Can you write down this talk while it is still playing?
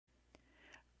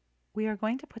we are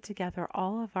going to put together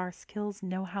all of our skills,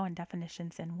 know-how, and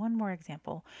definitions in one more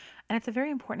example. And it's a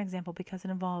very important example because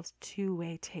it involves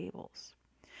two-way tables.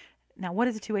 Now, what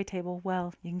is a two-way table?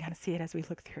 Well, you can kind of see it as we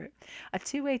look through it. A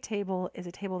two-way table is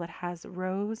a table that has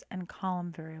rows and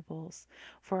column variables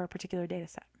for a particular data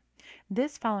set.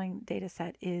 This following data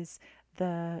set is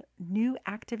the new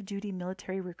active duty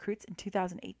military recruits in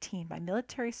 2018 by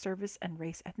military service and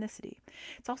race ethnicity.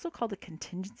 It's also called a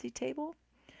contingency table.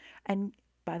 And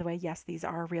by the way, yes, these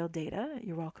are real data.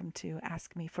 You're welcome to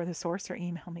ask me for the source or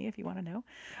email me if you want to know.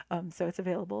 So it's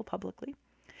available publicly.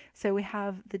 So we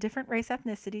have the different race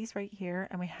ethnicities right here,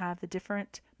 and we have the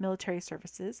different military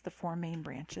services, the four main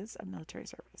branches of military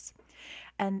service.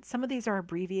 And some of these are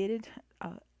abbreviated.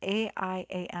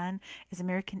 AIAN is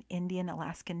American Indian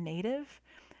Alaskan Native.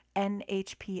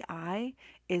 NHPI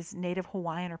is Native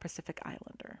Hawaiian or Pacific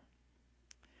Islander.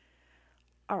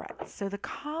 All right, so the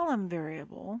column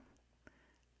variable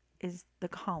is the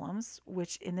columns,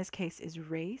 which in this case is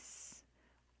race,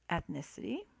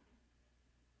 ethnicity.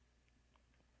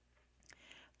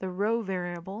 The row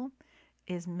variable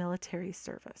is military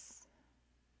service.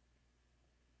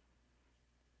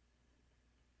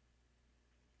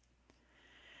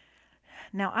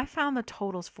 Now, I found the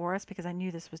totals for us because I knew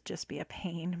this would just be a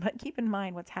pain, but keep in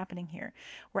mind what's happening here.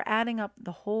 We're adding up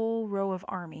the whole row of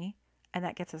Army, and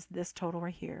that gets us this total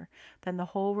right here. Then the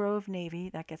whole row of Navy,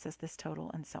 that gets us this total,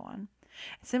 and so on.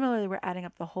 Similarly, we're adding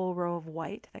up the whole row of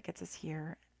white, that gets us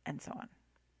here, and so on.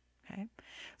 Okay,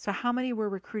 so how many were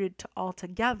recruited to all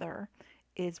together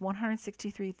is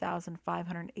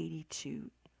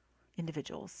 163,582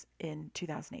 individuals in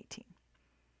 2018.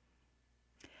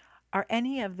 Are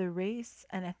any of the race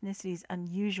and ethnicities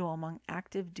unusual among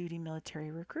active duty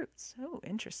military recruits? Oh,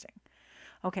 interesting.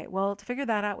 Okay, well, to figure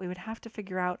that out, we would have to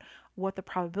figure out what the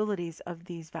probabilities of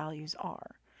these values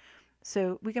are.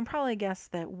 So we can probably guess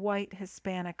that white,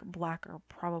 Hispanic, black are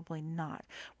probably not.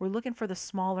 We're looking for the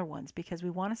smaller ones because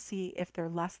we want to see if they're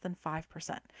less than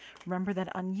 5%. Remember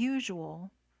that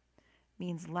unusual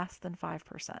means less than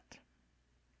 5%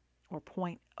 or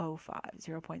 0.05,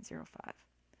 0.05.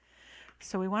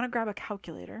 So we want to grab a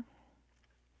calculator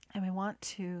and we want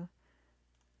to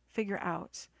figure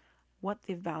out what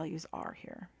the values are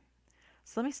here.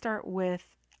 So let me start with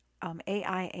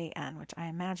AIAN, which I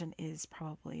imagine is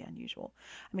probably unusual.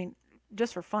 I mean,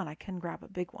 just for fun, I can grab a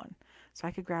big one. So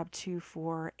I could grab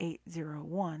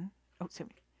 24801. Oh, excuse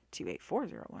me,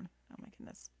 28401. Oh my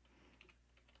goodness.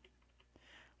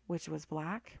 Which was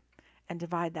black. And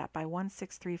divide that by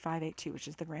 163,582, which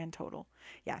is the grand total.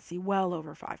 Yeah, see, well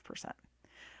over 5%.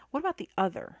 What about the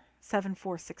other,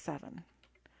 7467?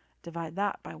 Divide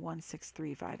that by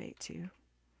 163,582.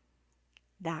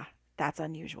 That's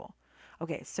unusual.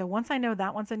 Okay, so once I know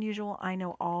that one's unusual, I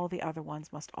know all the other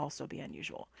ones must also be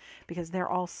unusual because they're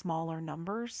all smaller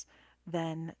numbers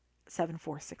than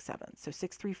 7467. So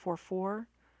 6344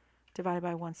 divided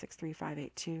by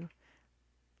 163,582,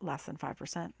 less than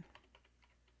 5%.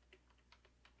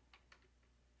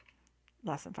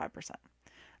 Less than 5%.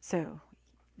 So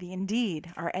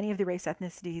indeed, are any of the race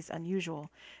ethnicities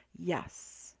unusual?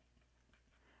 Yes.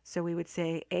 So we would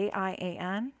say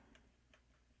AIAN,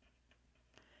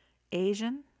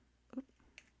 Asian, I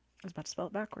was about to spell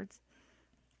it backwards,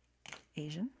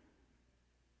 Asian,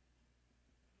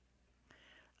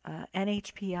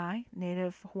 NHPI,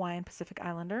 Native Hawaiian Pacific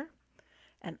Islander,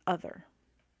 and other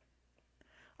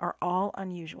are all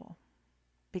unusual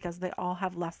because they all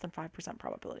have less than 5%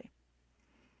 probability.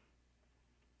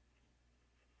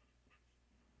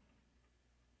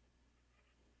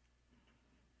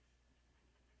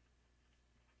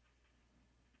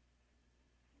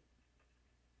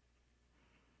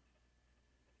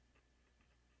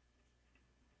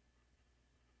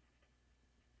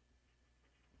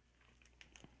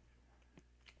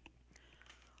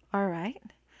 All right,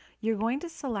 you're going to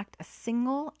select a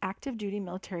single active duty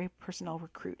military personnel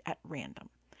recruit at random.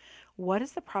 What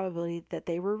is the probability that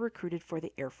they were recruited for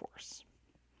the Air Force?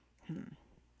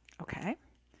 Okay.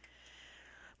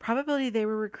 Probability they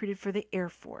were recruited for the Air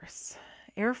Force.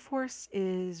 Air Force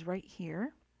is right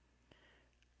here.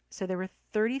 So there were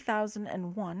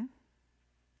 30,001.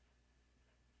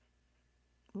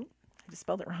 Ooh, I just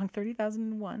spelled it wrong.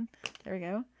 30,001. There we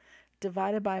go.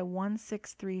 Divided by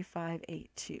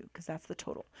 163,582 because that's the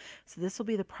total. So this will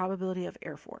be the probability of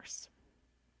Air Force.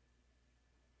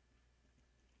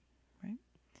 Right?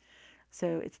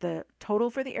 So it's the total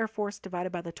for the Air Force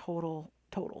divided by the total,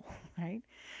 right?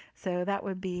 So that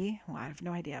would be, well, I have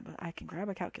no idea, but I can grab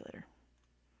a calculator.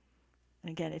 And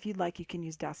again, if you'd like, you can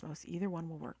use Desmos. Either one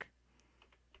will work.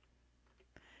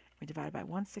 We divide by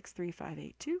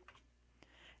 163,582,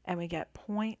 and we get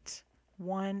 0.1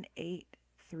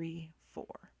 1834.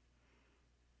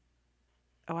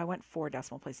 Oh, I went 4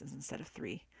 decimal places instead of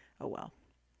 3. Oh well,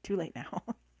 too late now.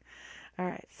 All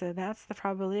right, so that's the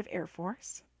probability of Air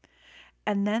Force.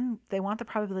 And then they want the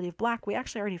probability of black. We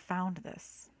actually already found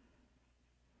this,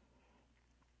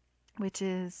 which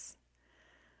is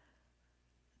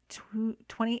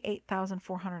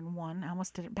 28,401. I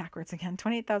almost did it backwards again.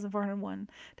 28,401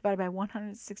 divided by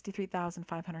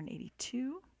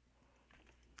 163,582,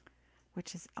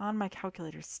 which is on my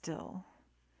calculator still.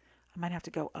 I might have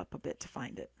to go up a bit to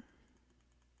find it.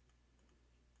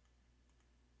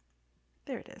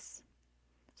 There it is.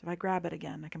 So if I grab it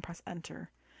again, I can press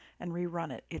enter and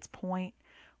rerun it. It's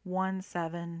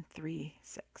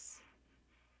 0.1736.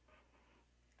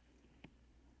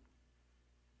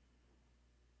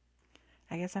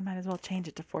 I guess I might as well change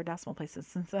it to 4 decimal places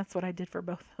since that's what I did for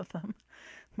both of them.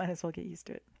 Might as well get used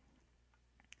to it.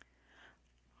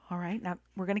 All right, now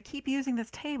we're going to keep using this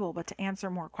table, but to answer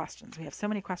more questions. We have so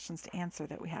many questions to answer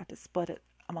that we have to split it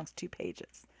amongst 2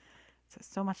 pages.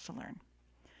 So much to learn.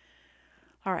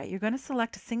 All right, you're going to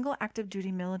select a single active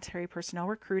duty military personnel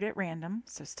recruit at random,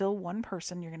 so still one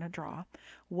person you're going to draw.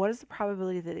 What is the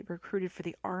probability that it recruited for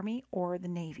the Army or the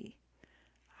Navy?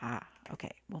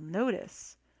 Okay, well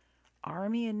notice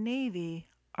Army and Navy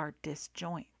are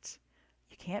disjoint.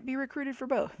 You can't be recruited for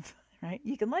both, right?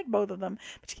 You can like both of them,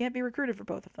 but you can't be recruited for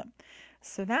both of them.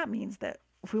 So that means that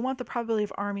if we want the probability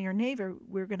of Army or Navy,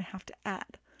 we're going to have to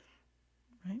add,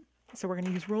 right? So we're going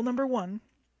to use rule number 1,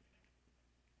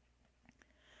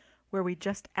 where we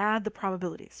just add the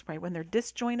probabilities, right? When they're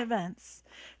disjoint events,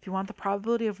 if you want the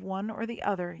probability of one or the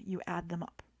other, you add them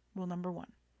up. Rule number 1.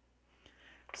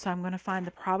 So I'm going to find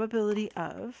the probability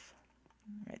of,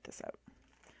 write this out,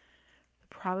 the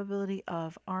probability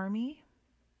of Army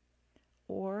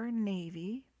or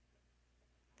Navy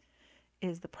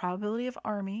is the probability of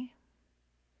Army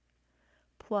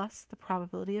plus the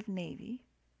probability of Navy.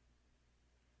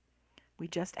 We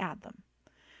just add them.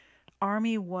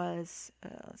 Army was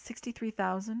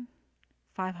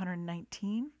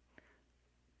 63,519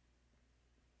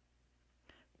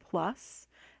 plus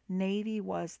Navy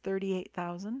was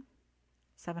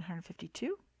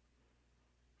 38,752.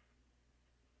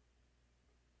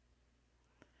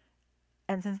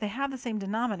 And since they have the same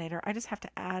denominator, I just have to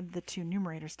add the 2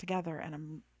 numerators together and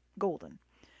I'm golden.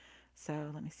 So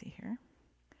let me see here.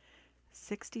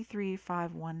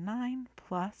 63,519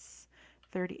 plus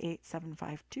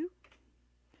 38,752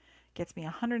 gets me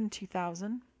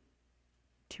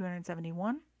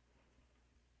 102,271.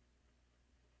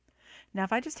 Now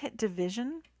if I just hit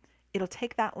division, it'll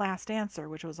take that last answer,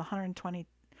 which was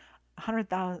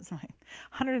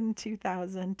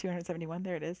 102,271,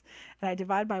 there it is, and I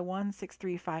divide by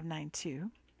 163,592.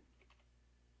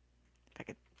 If I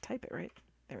could type it right.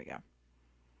 There we go.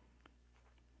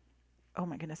 Oh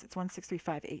my goodness, it's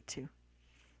 163,582.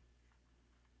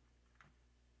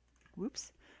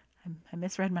 Whoops. I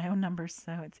misread my own numbers,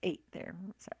 so it's 8 there.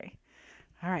 Sorry.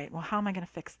 All right, well, how am I going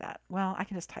to fix that? Well, I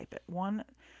can just type it.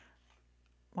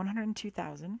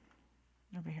 102,000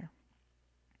 over here.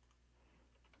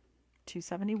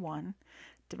 271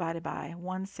 divided by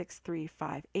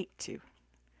 163,582.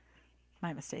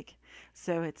 My mistake.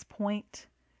 So it's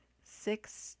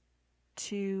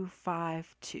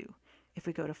 0.6252 if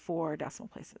we go to 4 decimal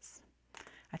places.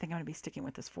 I think I'm going to be sticking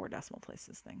with this 4 decimal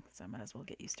places thing, so I might as well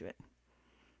get used to it.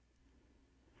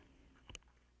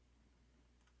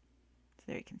 So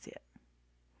there you can see it.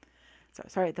 So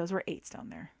sorry, those were 8s down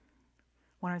there.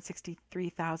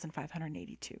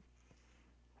 163,582.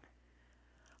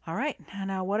 All right,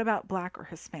 now what about black or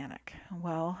Hispanic?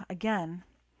 Well, again,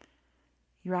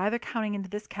 you're either counting into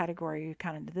this category or you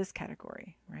count into this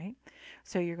category, right?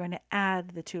 So you're going to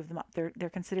add the 2 of them up.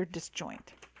 They're considered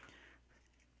disjoint.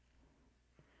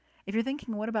 If you're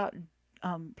thinking, what about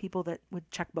people that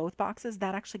would check both boxes?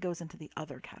 That actually goes into the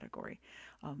other category.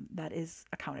 That is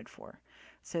accounted for.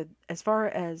 So as far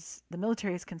as the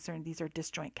military is concerned, these are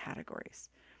disjoint categories.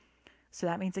 So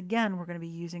that means, again, we're going to be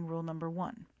using rule number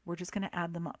 1. We're just going to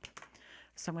add them up.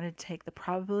 So I'm going to take the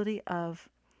probability of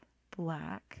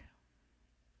black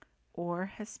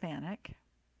or Hispanic,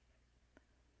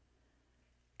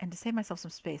 and to save myself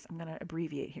some space, I'm going to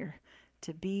abbreviate here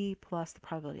to B plus the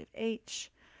probability of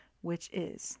H, which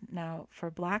is, now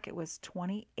for black it was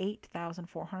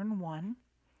 28,401.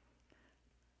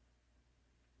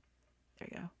 There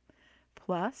you go.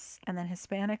 Plus, and then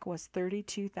Hispanic was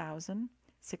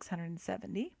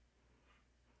 32,670.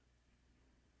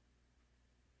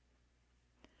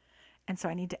 And so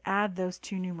I need to add those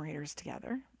 2 numerators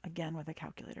together, again with a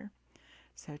calculator.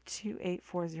 So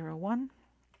 28401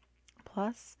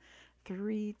 plus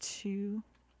 32,670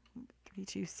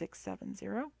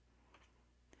 32670.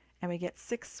 And we get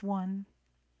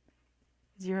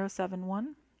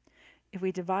 61071. If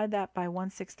we divide that by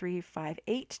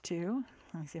 163582,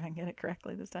 let me see if I can get it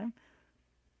correctly this time,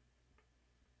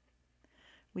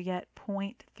 we get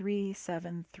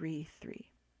 0.3733.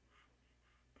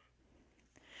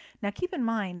 Now keep in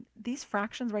mind, these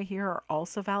fractions right here are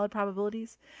also valid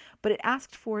probabilities, but it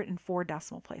asked for it in 4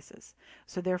 decimal places.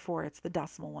 So therefore, it's the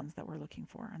decimal ones that we're looking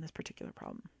for on this particular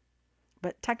problem.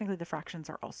 But technically, the fractions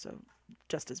are also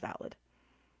just as valid.